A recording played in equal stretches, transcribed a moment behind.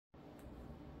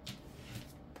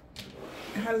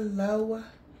Hello,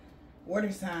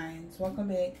 water signs. Welcome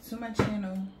back to my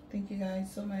channel. Thank you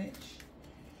guys so much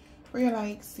for your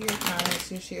likes, your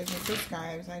comments, your shares, and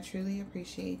subscribes. I truly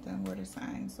appreciate them, water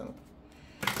signs. So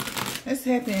let's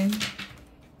happen.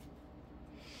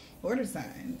 Water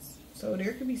signs. So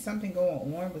there could be something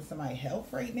going on with somebody's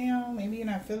health right now. Maybe you're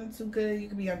not feeling too good. You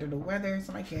could be under the weather.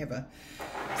 Somebody can have a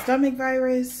stomach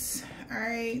virus. All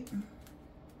right.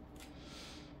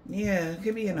 Yeah, it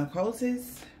could be an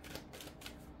occultist.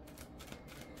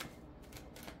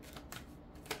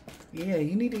 Yeah,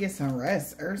 you need to get some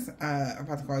rest. Earth, I'm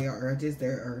about to call y'all Earth, just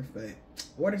their Earth, but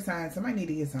water signs, somebody need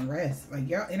to get some rest. Like,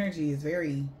 y'all energy is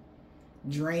very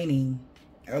draining,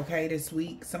 okay, this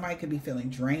week. Somebody could be feeling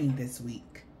drained this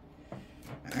week.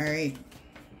 All right.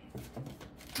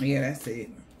 Yeah, that's it.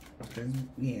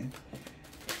 Yeah.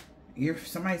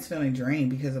 Somebody's feeling drained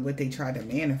because of what they tried to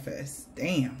manifest.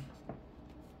 Damn.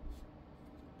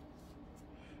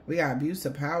 We got abuse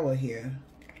of power here.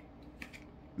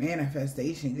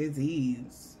 Manifestation,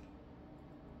 disease.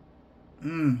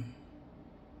 Somebody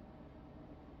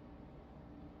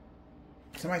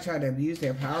tried to abuse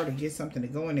their power to get something to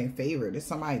go in their favor. This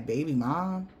somebody's baby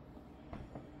mom.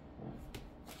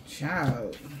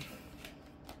 Child.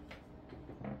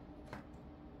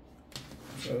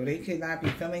 So they could not be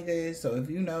feeling good. So if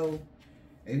you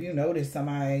notice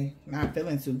somebody not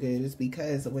feeling too good, it's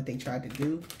because of what they tried to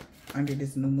do under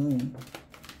this new moon.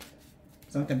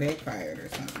 Something backfired or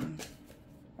something.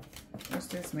 What's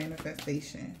this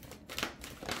manifestation?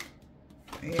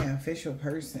 Yeah, official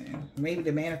person. Maybe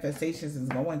the manifestations is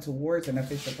going towards an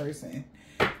official person.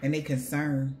 And they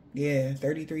concerned. Yeah,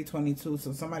 3322.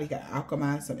 So somebody got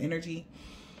alchemized some energy.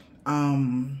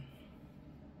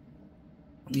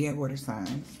 Yeah, water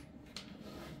signs.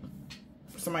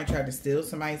 Somebody tried to steal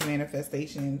somebody's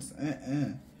manifestations.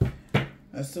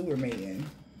 A sewer man.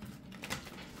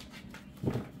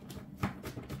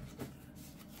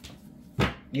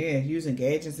 Yeah, using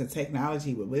gadgets and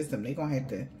technology with wisdom. They're going to have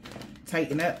to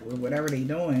tighten up with whatever they're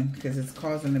doing because it's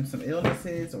causing them some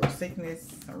illnesses or sickness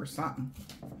or something.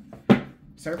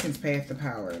 Serpent's path to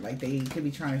power. Like they could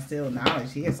be trying to steal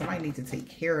knowledge. Yeah, somebody needs to take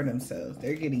care of themselves.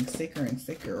 They're getting sicker and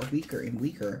sicker or weaker and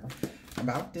weaker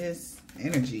about this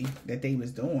energy that they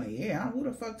was doing. Yeah, who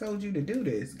the fuck told you to do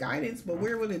this? Guidance, but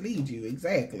where will it lead you?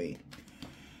 Exactly.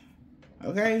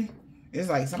 Okay? It's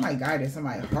like somebody guided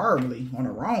somebody horribly on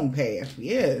the wrong path.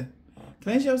 Yeah.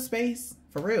 Cleanse your space.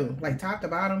 For real. Like top to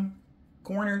bottom.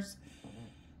 Corners.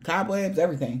 Cobwebs.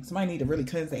 Everything. Somebody need to really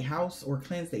cleanse their house or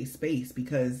cleanse their space.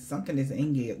 Because something is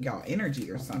in y'all energy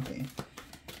or something.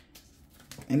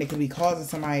 And it could be causing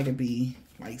somebody to be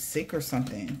like sick or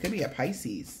something. It could be a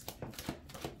Pisces.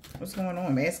 What's going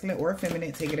on? Masculine or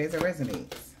feminine. Take it as it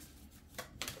resonates.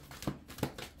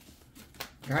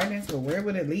 Guidance. But where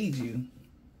would it lead you?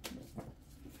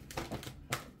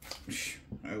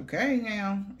 Okay,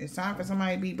 now it's time for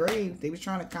somebody to be brave. They was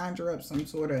trying to conjure up some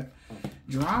sort of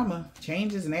drama.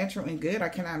 Change is natural and good. I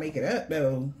cannot make it up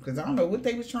though, because I don't know what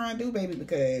they was trying to do, baby.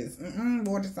 Because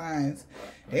water signs,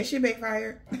 that shit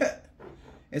backfired.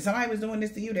 If somebody was doing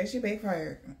this to you, that shit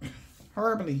backfired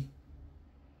horribly.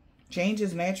 Change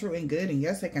is natural and good, and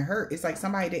yes, it can hurt. It's like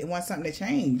somebody didn't want something to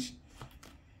change,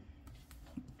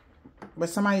 but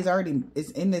somebody's already is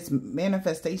in this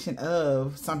manifestation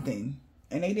of something.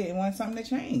 And they didn't want something to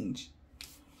change.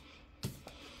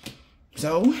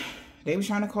 So, they was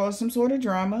trying to cause some sort of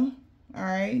drama.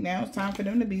 Alright, now it's time for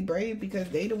them to be brave because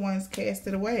they the ones cast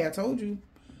it away. I told you.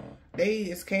 They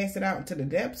is cast it out into the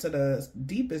depths of the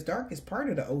deepest, darkest part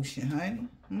of the ocean, honey.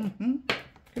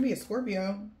 Could be a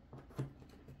Scorpio.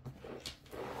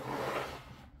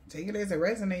 Take it as it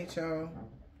resonates, y'all.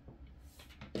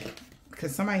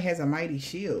 Because somebody has a mighty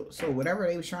shield. So whatever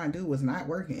they was trying to do was not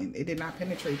working. It did not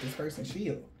penetrate this person's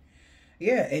shield.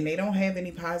 Yeah, and they don't have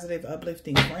any positive,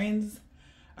 uplifting friends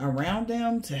around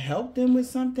them to help them with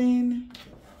something.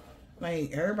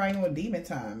 Like, everybody on demon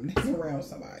time is around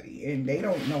somebody. And they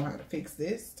don't know how to fix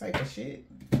this type of shit.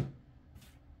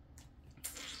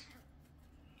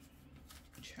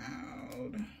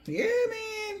 Child. Yeah,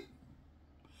 man.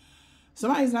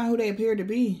 Somebody's not who they appear to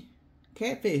be.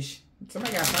 Catfish.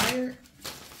 Somebody got fired.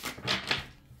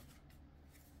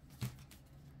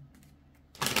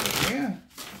 Yeah.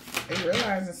 They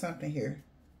realizing something here.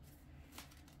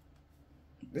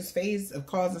 This phase of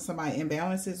causing somebody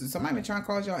imbalances, or somebody been trying to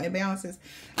cause y'all imbalances,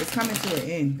 it's coming to an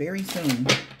end very soon.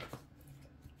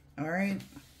 Alright?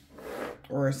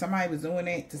 Or somebody was doing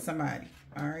that to somebody.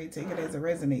 Alright? Take it as it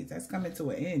resonates. That's coming to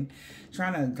an end.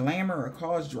 Trying to glamour or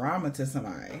cause drama to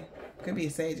somebody. Could be a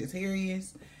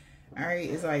Sagittarius. Alright,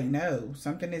 it's like, no,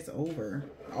 something is over.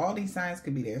 All these signs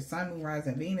could be there. Sun, Moon,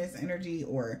 Rising, Venus energy,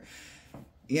 or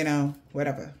you know,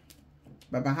 whatever.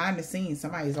 But behind the scenes,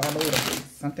 somebody's all over the place.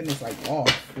 Something is like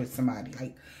off with somebody.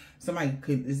 Like somebody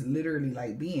is literally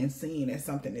like being seen as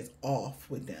something is off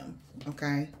with them.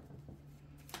 Okay.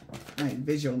 Like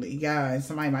visually. Yeah,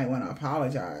 somebody might want to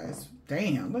apologize.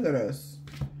 Damn, look at us.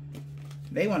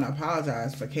 They want to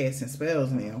apologize for casting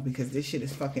spells now because this shit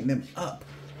is fucking them up.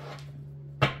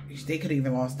 They could have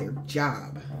even lost their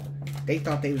job. They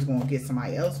thought they was going to get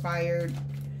somebody else fired.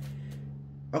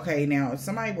 Okay, now if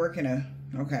somebody working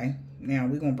okay, now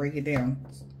we're going to break it down.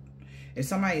 If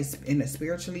somebody is in a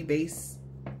spiritually based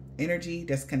energy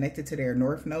that's connected to their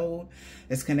north node,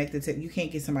 that's connected to, you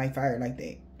can't get somebody fired like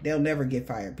that. They'll never get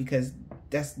fired because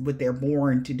that's what they're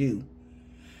born to do.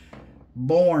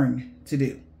 Born to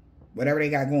do. Whatever they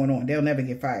got going on, they'll never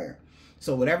get fired.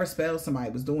 So whatever spell somebody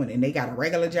was doing and they got a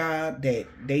regular job that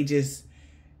they just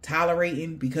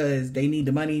tolerating because they need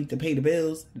the money to pay the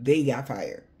bills, they got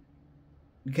fired.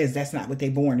 Because that's not what they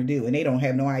born to do. And they don't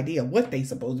have no idea what they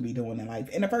supposed to be doing in life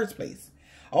in the first place.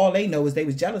 All they know is they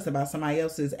was jealous about somebody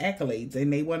else's accolades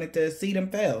and they wanted to see them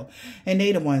fail. And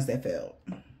they the ones that failed.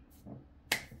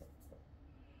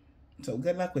 So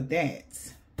good luck with that.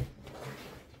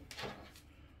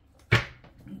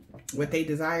 What they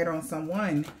desired on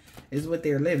someone is what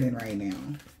they're living right now.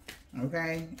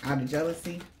 Okay? Out of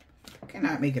jealousy.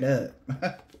 Cannot make it up.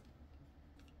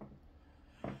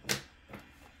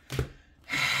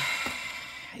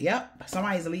 Yep.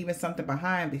 Somebody's leaving something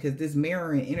behind because this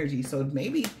mirroring energy. So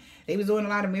maybe they was doing a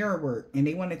lot of mirror work and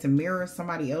they wanted to mirror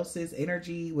somebody else's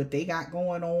energy, what they got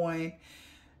going on,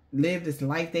 live this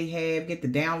life they have, get the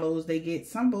downloads they get,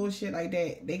 some bullshit like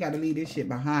that. They got to leave this shit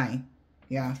behind.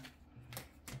 Yeah.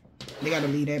 They got to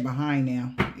leave that behind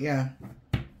now. Yeah.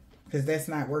 Because that's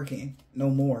not working no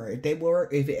more. If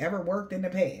it ever worked in the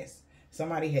past,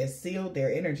 somebody has sealed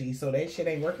their energy, so that shit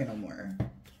ain't working no more.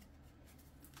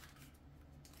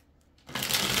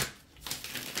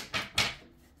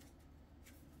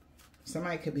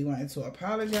 Somebody could be wanting to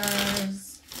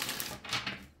apologize.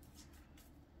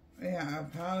 Yeah,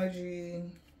 apology.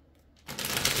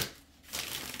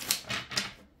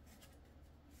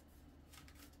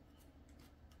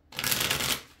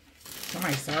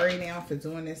 Somebody sorry now for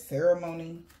doing this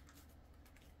ceremony.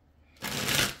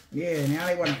 Yeah, now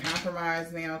they want to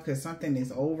compromise now because something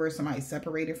is over. Somebody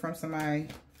separated from somebody.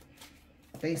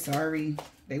 They sorry.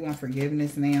 They want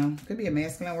forgiveness now. Could be a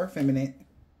masculine or feminine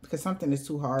because something is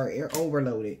too hard. They're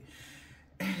overloaded.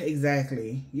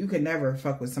 Exactly. You could never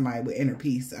fuck with somebody with inner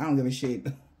peace. I don't give a shit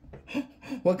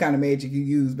what kind of magic you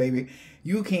use, baby.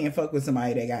 You can't fuck with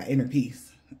somebody that got inner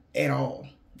peace at all.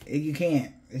 You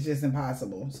can't. It's just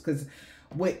impossible. Because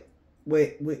what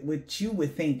you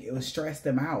would think it would stress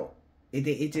them out.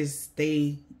 It just,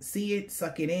 they see it,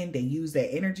 suck it in. They use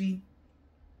that energy.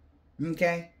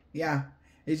 Okay? Yeah.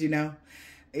 Did you know?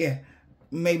 Yeah.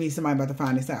 Maybe somebody about to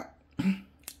find this out.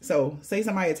 So, say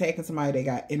somebody attacking somebody that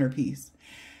got inner peace.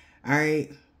 All right?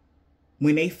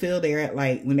 When they feel they're at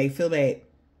like, when they feel that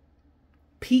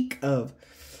peak of,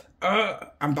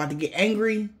 I'm about to get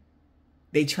angry,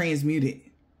 they transmute it.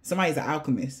 Somebody's an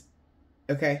alchemist.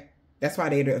 Okay? That's why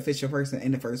they're the official person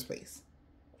in the first place.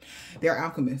 They're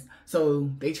alchemists.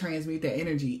 So they transmute that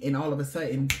energy and all of a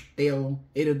sudden it'll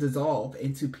dissolve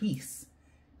into peace.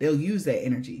 They'll use that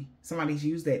energy. Somebody's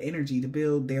used that energy to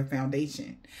build their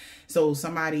foundation. So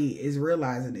somebody is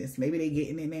realizing this. Maybe they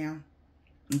getting it now.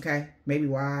 Okay? Maybe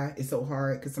why it's so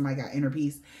hard because somebody got inner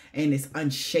peace and it's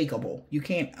unshakable. You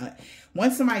can't,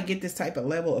 once somebody get this type of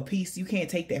level of peace, you can't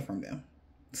take that from them.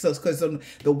 So it's because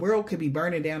the world could be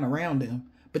burning down around them.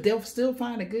 But they'll still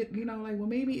find a good, you know, like, well,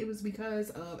 maybe it was because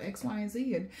of X, Y, and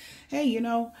Z. And, hey, you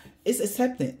know, it's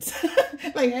acceptance.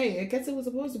 Like, hey, I guess it was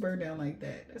supposed to burn down like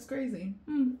that. That's crazy.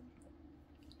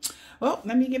 Well,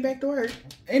 let me get back to work.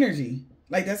 Energy.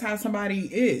 Like, that's how somebody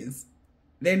is.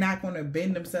 They're not going to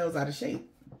bend themselves out of shape.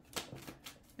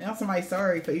 Now somebody's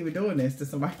sorry for even doing this to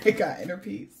somebody that got inner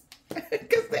peace.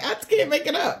 Because I just can't make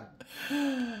it up.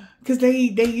 Because they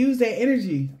use that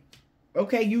energy.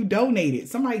 Okay, you donated.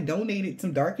 Somebody donated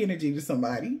some dark energy to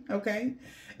somebody, okay?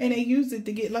 And they used it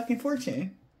to get luck and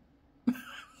fortune.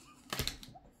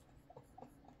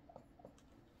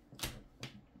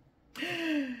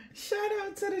 Shout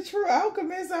out to the true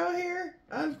alchemists out here.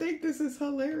 I think this is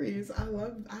hilarious. I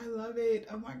love it.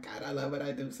 Oh my God, I love what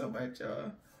I do so much,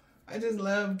 y'all. I just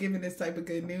love giving this type of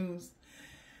good news.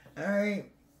 All right?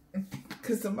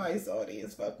 Because somebody's salty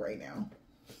as fuck right now.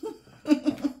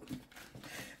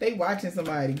 They watching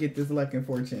somebody get this luck and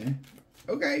fortune.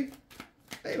 Okay?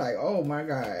 They like, oh my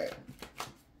God.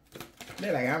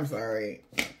 They're like, I'm sorry.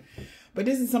 But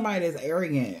this is somebody that's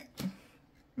arrogant.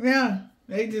 Yeah.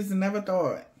 They just never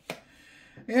thought.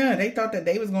 Yeah, they thought that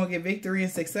they was going to get victory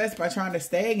and success by trying to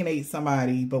stagnate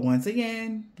somebody. But once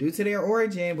again, due to their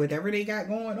origin, whatever they got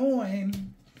going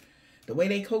on, the way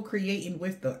they co-creating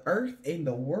with the earth and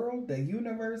the world, the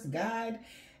universe, God,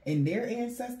 and their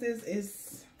ancestors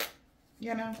is,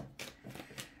 you know,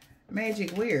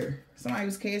 magic weird. Somebody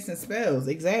was casting spells.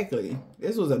 Exactly.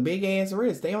 This was a big ass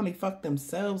risk. They only fucked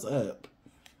themselves up.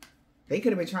 They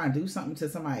could have been trying to do something to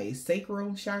somebody's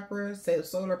sacral chakra,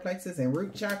 solar plexus, and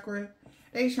root chakra.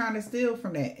 They trying to steal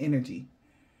from that energy.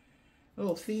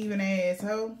 Little thieving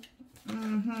asshole.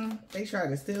 They try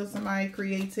to steal somebody's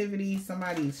creativity,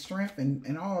 somebody's strength,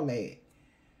 and all that.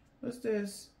 What's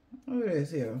this? Look at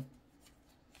this here.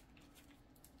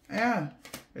 Yeah,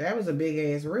 that was a big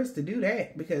ass risk to do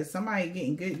that because somebody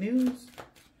getting good news.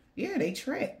 Yeah, they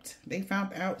tricked. They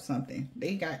found out something.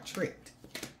 They got tricked.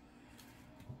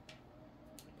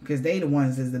 Because they the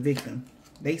ones is the victim.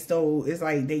 They stole, it's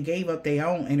like they gave up their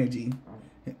own energy.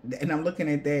 And I'm looking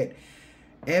at that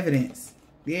evidence.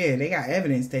 Yeah, they got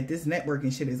evidence that this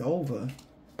networking shit is over.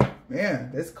 Yeah,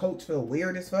 this coach feel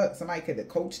weird as fuck. Somebody could have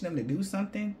coached them to do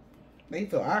something. They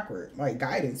feel awkward. Like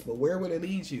guidance, but where would it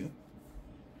lead you?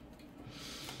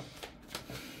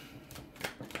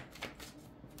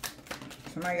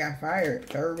 Somebody got fired.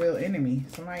 Third real enemy.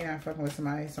 Somebody not fucking with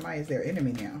somebody. Somebody is their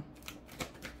enemy now.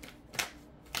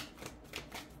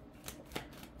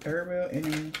 Third real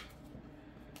enemy.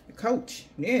 The coach.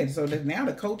 Yeah, so now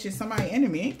the coach is somebody's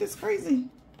enemy. Ain't this crazy?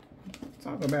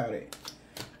 Talk about it.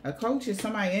 A coach is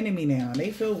somebody's enemy now.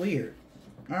 They feel weird.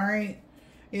 Alright?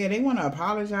 Yeah, they want to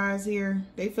apologize here.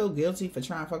 They feel guilty for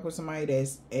trying to fuck with somebody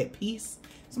that's at peace.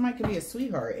 Somebody could be a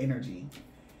sweetheart energy.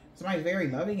 Somebody's very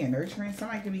loving and nurturing.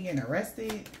 Somebody could be getting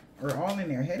arrested or all in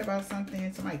their head about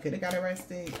something. Somebody could have got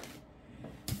arrested.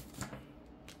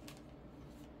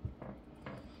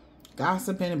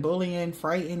 Gossiping, bullying,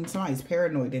 frightened. Somebody's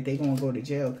paranoid that they're going to go to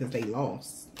jail because they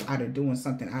lost out of doing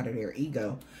something out of their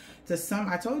ego.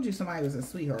 I told you somebody was a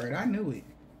sweetheart. I knew it.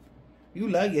 You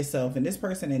love yourself, and this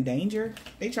person in danger.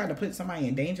 They try to put somebody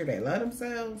in danger that love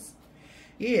themselves.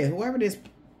 Yeah, whoever this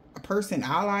person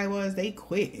ally was, they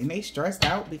quit and they stressed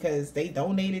out because they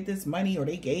donated this money or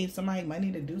they gave somebody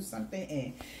money to do something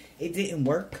and it didn't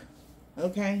work.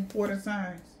 Okay, 4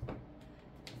 signs.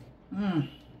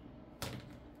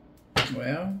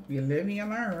 Well, you live and you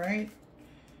learn, right?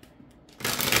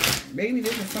 Maybe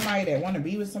this is somebody that want to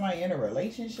be with somebody in a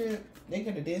relationship. They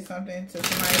could have did something to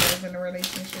somebody that was in a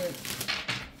relationship.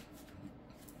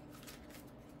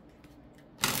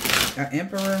 An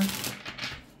emperor.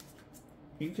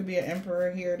 You could be an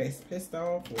emperor here that's pissed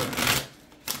off, or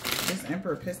this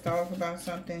emperor pissed off about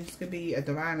something. This could be a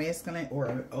divine masculine or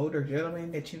an older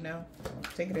gentleman that you know.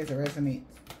 Take it as a resonance.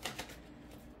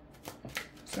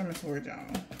 Summon towards y'all.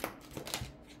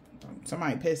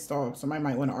 Somebody pissed off. Somebody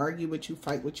might want to argue with you,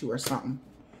 fight with you, or something.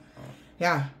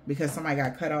 Yeah, because somebody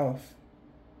got cut off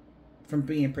from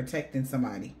protecting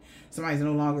somebody. Somebody's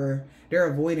no longer, they're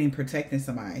avoiding protecting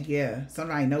somebody. Yeah,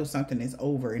 somebody knows something is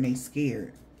over and they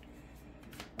scared.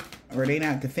 Or they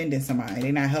not defending somebody.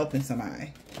 They not helping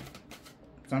somebody.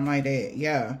 Something like that.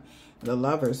 Yeah. The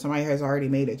lover. Somebody has already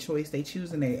made a choice. They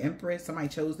choosing their empress. Somebody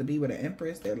chose to be with an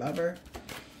empress. Their lover.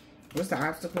 What's the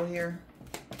obstacle here?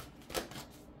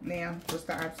 Now, what's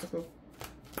the obstacle?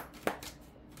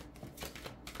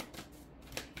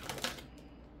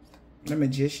 The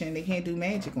magician. They can't do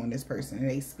magic on this person.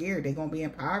 They scared. They gonna be in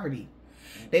poverty.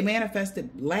 They manifested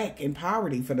lack and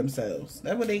poverty for themselves.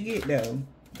 That's what they get though.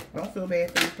 Don't feel bad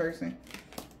for this person.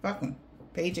 Fuck them.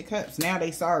 Page of Cups. Now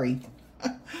they sorry.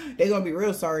 They gonna be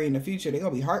real sorry in the future. They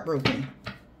gonna be heartbroken.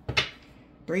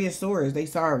 3 of Swords. They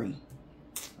sorry.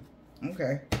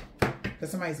 Okay. Because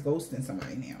somebody's ghosting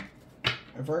somebody now.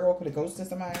 A Virgo could have ghosted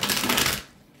somebody. If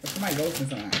somebody ghosting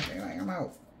somebody, they're like, I'm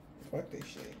out. Fuck this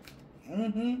shit.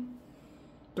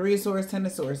 3 of Swords, 10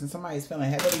 of Swords. And somebody's feeling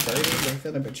heavily burdened. They're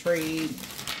feeling betrayed.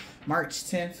 March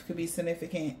 10th could be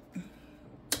significant.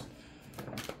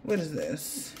 What is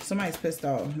this? Somebody's pissed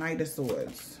off. Knight of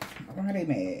Swords. Why are they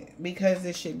mad? Because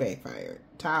this shit backfired.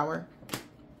 Tower.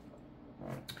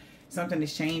 Something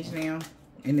has changed now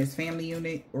in this family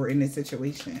unit or in this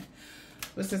situation.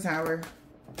 What's the Tower?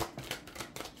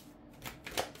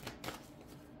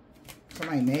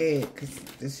 Somebody mad because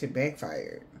this shit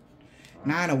backfired.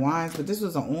 9 of Wands, but this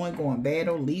was an ongoing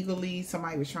battle legally.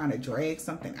 Somebody was trying to drag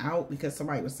something out because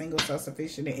somebody was single,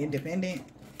 self-sufficient, and independent.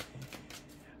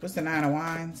 What's the 9 of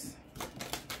Wands?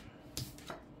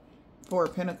 4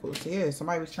 of Pentacles. Yeah,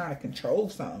 somebody was trying to control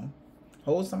something.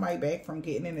 Hold somebody back from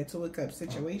getting in a 2 of Cups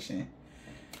situation.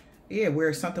 Yeah,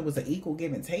 where something was an equal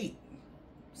give and take.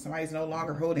 Somebody's no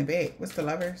longer holding back. What's the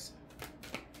Lovers?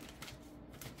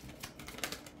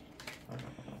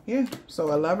 Yeah,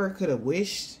 so a lover could have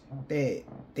wished that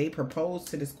they proposed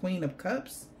to this Queen of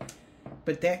Cups,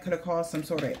 but that could have caused some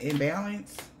sort of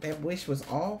imbalance. That wish was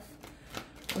off.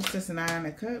 What's this Nine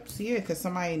of Cups? Yeah, because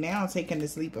somebody now taking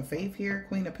this leap of faith here.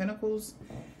 Queen of Pentacles.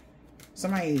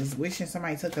 Somebody is wishing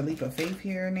somebody took a leap of faith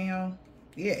here now.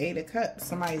 Yeah, Eight of Cups.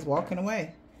 Somebody's walking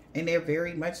away. And they're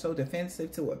very much so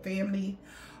defensive to a family.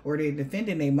 Or they're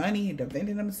defending their money,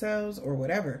 defending themselves, or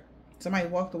whatever. Somebody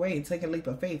walked away and took a leap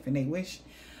of faith. And they wish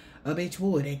a bitch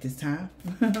would at this time.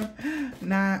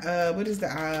 Now, what is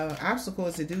the obstacle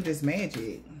is to do this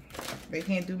magic? They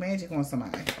can't do magic on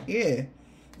somebody. Yeah.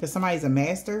 Because somebody's a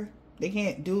master. They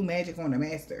can't do magic on a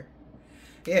master.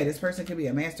 Yeah, this person could be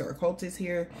a master occultist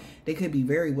here. They could be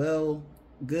very well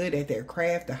good at their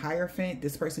craft, the Hierophant.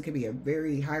 This person could be a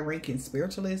very high-ranking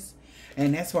spiritualist.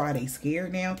 And that's why they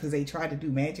scared now, because they tried to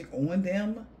do magic on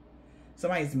them.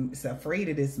 Somebody's afraid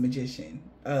of this magician.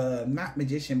 Not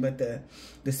magician, but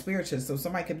the spiritualist.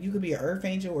 So you could be an earth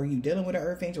angel, or you dealing with an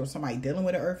earth angel, or somebody dealing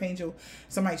with an earth angel.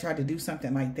 Somebody tried to do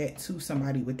something like that to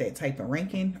somebody with that type of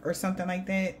ranking or something like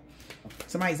that.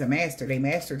 Somebody's a master. They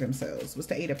mastered themselves. What's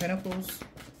the Eight of Pentacles?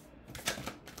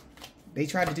 They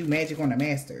tried to do magic on a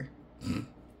master.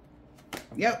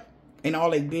 Yep. And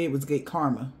all they did was get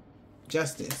karma.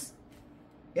 Justice.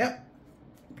 Yep.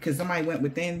 Because somebody went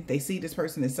within. They see this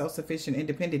person is self-sufficient,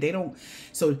 independent. They don't.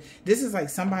 So this is like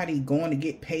somebody going to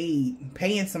get paid,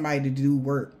 paying somebody to do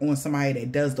work on somebody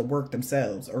that does the work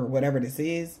themselves, or whatever this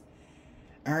is.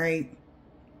 All right.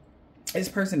 This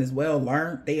person is well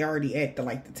learned. They already at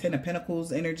the Ten of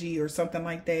Pentacles energy or something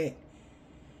like that.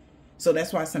 So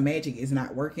that's why some magic is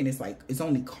not working. It's like, it's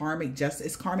only karmic justice.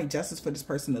 It's karmic justice for this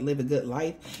person to live a good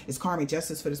life. It's karmic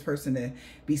justice for this person to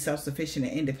be self-sufficient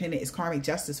and independent. It's karmic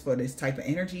justice for this type of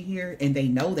energy here. And they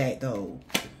know that though.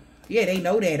 Yeah, they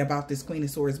know that about this Queen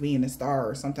of Swords being a star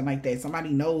or something like that.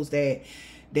 Somebody knows that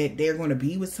they're going to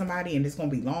be with somebody and it's going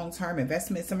to be long-term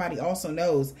investment. Somebody also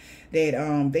knows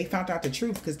that they found out the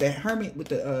truth, because the Hermit with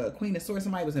the Queen of Swords,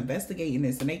 somebody was investigating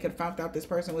this and they could have found out this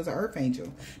person was an earth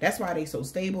angel. That's why they so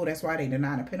stable. That's why they the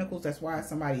Nine of Pentacles. That's why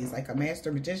somebody is like a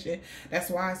master magician. That's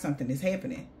why something is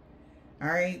happening. All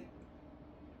right.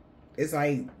 It's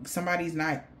like somebody's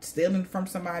not stealing from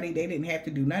somebody. They didn't have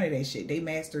to do none of that shit. They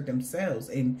mastered themselves.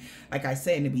 And like I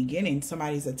said in the beginning,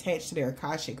 somebody's attached to their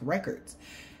Akashic records.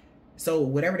 So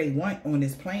whatever they want on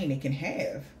this plane, they can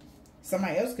have.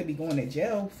 Somebody else could be going to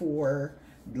jail for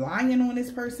lying on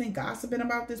this person, gossiping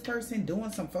about this person,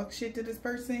 doing some fuck shit to this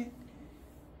person.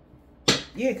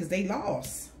 Yeah, because they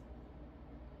lost.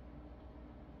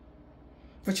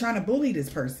 For trying to bully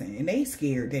this person. And they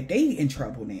scared that they in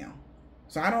trouble now.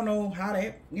 So I don't know how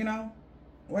that, you know,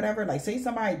 whatever. Like, say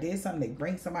somebody did something, they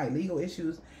bring somebody legal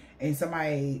issues, and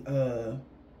somebody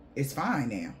is fine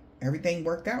now. Everything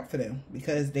worked out for them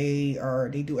because they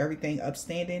do everything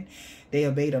upstanding. They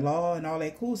obey the law and all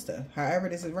that cool stuff. However,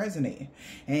 this is resonating.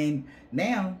 And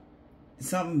now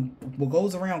something what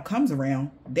goes around comes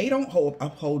around. They don't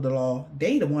uphold the law.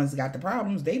 They the ones that got the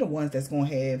problems. They the ones that's going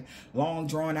to have long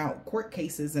drawn out court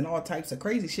cases and all types of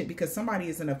crazy shit because somebody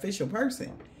is an official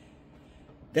person.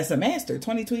 That's a master.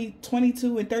 22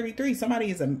 and 33. Somebody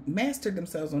is a master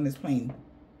themselves on this plane.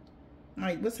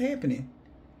 Like, what's happening?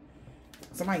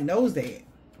 Somebody knows that.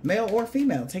 Male or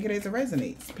female. Take it as it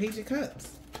resonates. Page of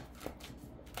Cups.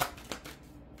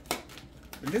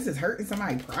 This is hurting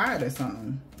somebody's pride or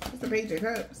something. What's the Page of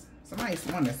Cups? Somebody's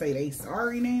wanting to say they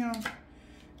sorry now.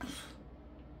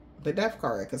 The Death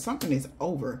card. Because something is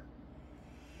over.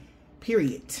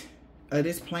 Period.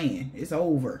 This plan. It's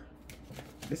over.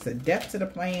 It's a death to the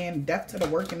plan. Death to the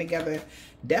working together.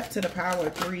 Death to the power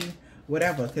of three.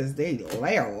 Whatever, because they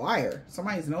liar.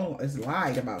 Somebody's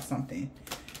lied about something.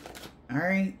 All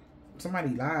right,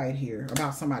 somebody lied here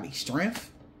about somebody's strength.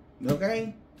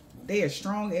 Okay, they are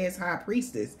strong as high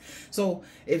priestess. So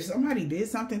if somebody did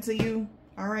something to you,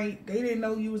 all right, they didn't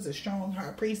know you was a strong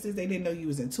high priestess. They didn't know you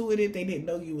was intuitive. They didn't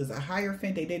know you was a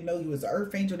Hierophant. They didn't know you was an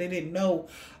earth angel. They didn't know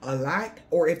a lot.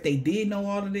 Or if they did know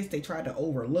all of this, they tried to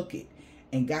overlook it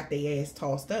and got their ass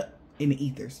tossed up in the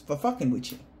ethers for fucking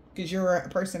with you. Because you're a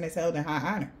person that's held in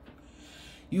high honor.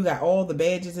 You got all the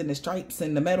badges and the stripes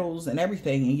and the medals and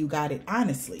everything. And you got it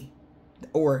honestly.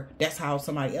 Or that's how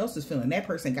somebody else is feeling. That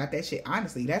person got that shit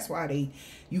honestly. That's why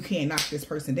you can't knock this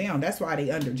person down. That's why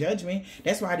they under judgment.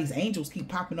 That's why these angels keep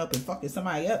popping up and fucking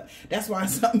somebody up. That's why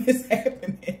something is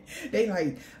happening. They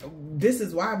like, this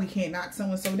is why we can't knock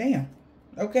so-and-so down.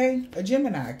 Okay? A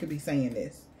Gemini could be saying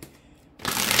this.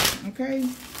 Okay?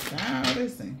 Now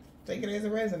listen. Take it as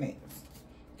it resonates.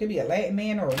 Could be a Latin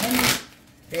man or a woman.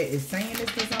 that is saying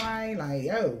this to somebody, like,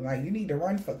 yo, like, you need to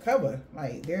run for cover.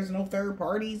 Like, there's no third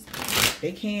parties.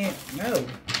 They can't, no.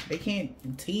 They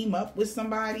can't team up with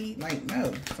somebody. Like,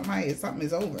 no. Something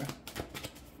is over.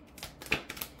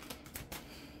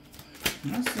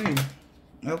 Let's see.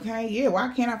 Okay, yeah,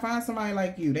 why can't I find somebody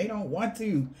like you? They don't want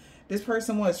to. This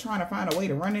person was trying to find a way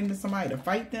to run into somebody to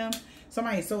fight them.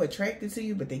 Somebody's so attracted to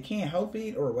you, but they can't help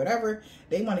it or whatever.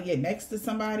 They want to get next to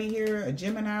somebody here. A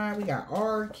Gemini. We got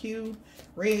R, Q,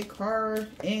 red card,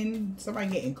 N. Somebody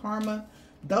getting karma.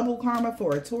 Double karma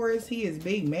for a Taurus. He is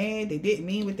big mad. They didn't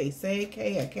mean what they said.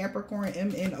 K, a Capricorn,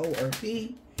 M, N, O, or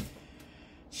P.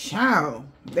 Child.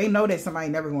 They know that somebody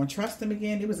never going to trust them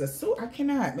again. It was a I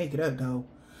cannot make it up, though.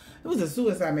 It was a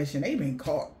suicide mission. They been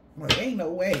caught. Like, ain't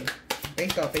no way. They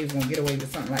thought they was going to get away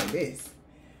with something like this.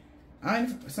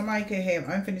 Somebody could have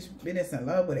unfinished business in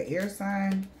love with an air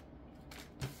sign.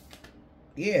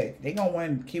 Yeah, they gonna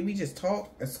want, can we just talk?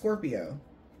 A Scorpio.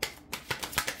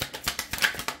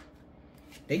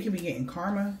 They could be getting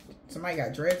karma. Somebody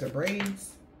got dreads or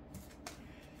braids.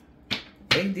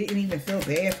 They didn't even feel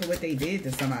bad for what they did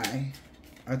to somebody.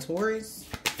 A Taurus.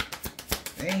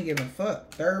 They ain't give a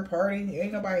fuck. Third party.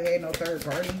 Ain't nobody had no third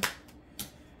party.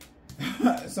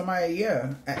 Somebody,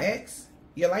 yeah. An ex.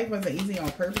 Your life wasn't easy on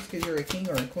purpose because you're a king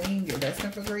or a queen. You're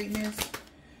destined for greatness.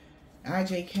 I,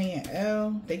 J, K, and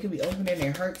L. They could be opening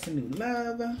their hearts to new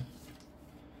love.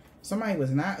 Somebody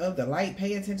was not of the light.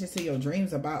 Pay attention to your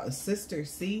dreams about a sister.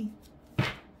 C.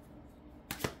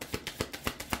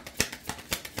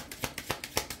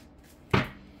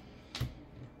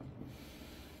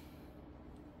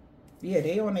 Yeah,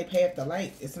 they on their path to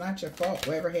light. It's not your fault.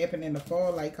 Whatever happened in the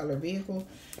fall, light color vehicle.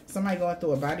 Somebody going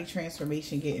through a body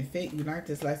transformation, getting fit. You learned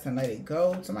this lesson, let it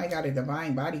go. Somebody got a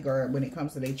divine bodyguard when it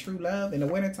comes to their true love. In the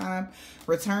wintertime,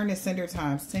 return to sender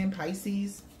times 10,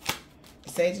 Pisces,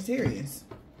 Sagittarius.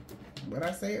 What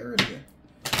I said earlier.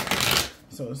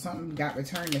 So something got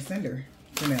returned to sender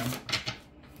for them.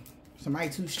 Somebody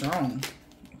too strong.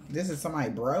 This is somebody,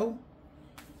 bro.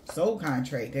 Soul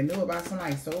contract. They knew about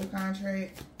somebody's soul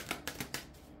contract.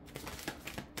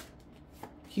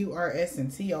 Q, R, S,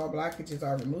 and T, all blockages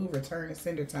are removed. Return to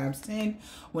sender times 10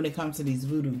 when it comes to these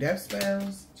voodoo death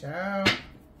spells. Child.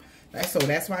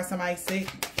 That's why somebody's sick.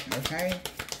 Okay?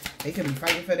 They could be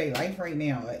fighting for their life right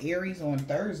now. Aries on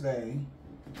Thursday.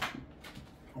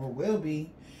 Or will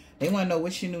be. They want to know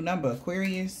what's your new number.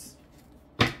 Aquarius.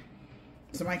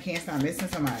 Somebody can't stop missing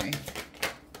somebody.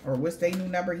 Or what's their new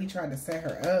number? He tried to set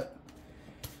her up.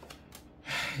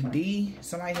 D.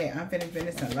 Somebody had unfinished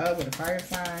business in love with a fire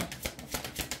sign.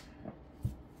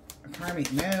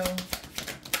 Karmic male.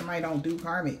 Somebody don't do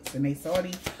karmics and they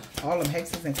salty. All them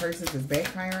hexes and curses is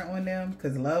backfiring on them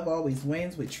because love always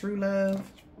wins with true love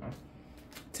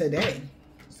today.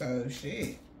 So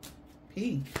shit.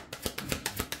 P.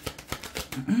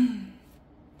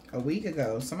 A week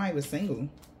ago, somebody was single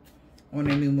on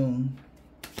the new moon.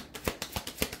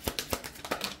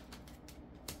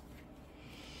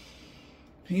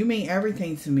 You mean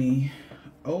everything to me.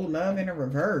 Oh, love in a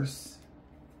reverse.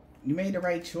 You made the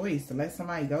right choice to let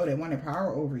somebody go that wanted power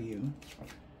over you.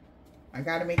 I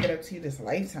got to make it up to you this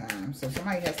lifetime. So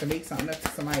somebody has to make something up to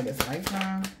somebody this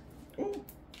lifetime. Ooh.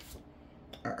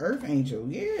 An earth angel.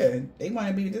 Yeah. They want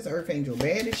to be with this earth angel.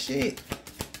 Bad as shit.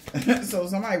 So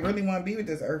somebody really want to be with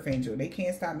this earth angel. They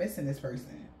can't stop missing this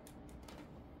person.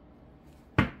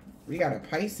 We got a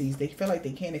Pisces. They feel like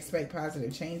they can't expect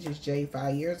positive changes, Jay,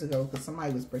 5 years ago because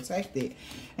somebody was protected.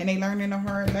 And they learning a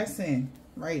hard lesson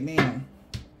right now.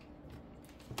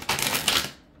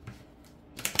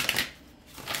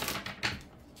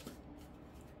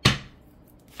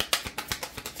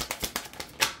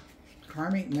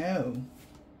 Karmic male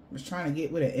was trying to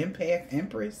get with an empath,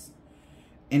 empress,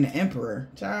 and the emperor.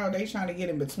 Child, they trying to get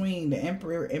in between the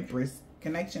emperor, empress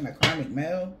connection, a karmic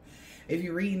male. If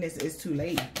you're reading this, it's too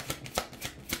late.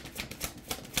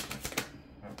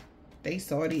 They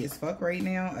salty as fuck right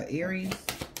now, a Aries.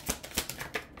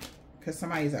 Because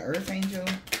somebody's an earth angel.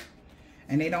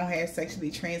 And they don't have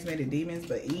sexually transmitted demons,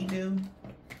 but E do.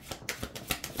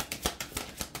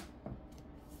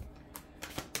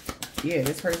 Yeah,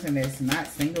 this person that's not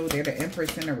single, they're the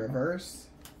empress in the reverse.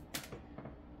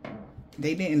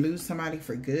 They didn't lose somebody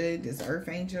for good. This earth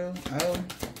angel. Oh.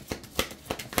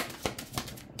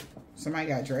 Somebody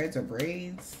got dreads or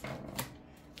braids.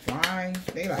 Fly.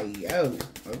 They like, yo,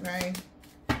 okay.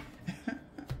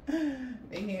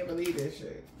 They can't believe this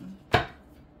shit.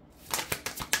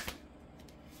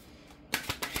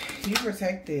 You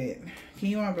protected. Can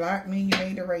you unblock me? You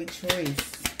made the right choice.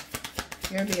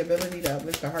 You have the ability to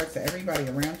uplift the hearts of everybody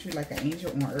around you like an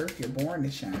angel on earth. You're born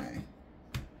to shine.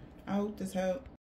 I hope this helped.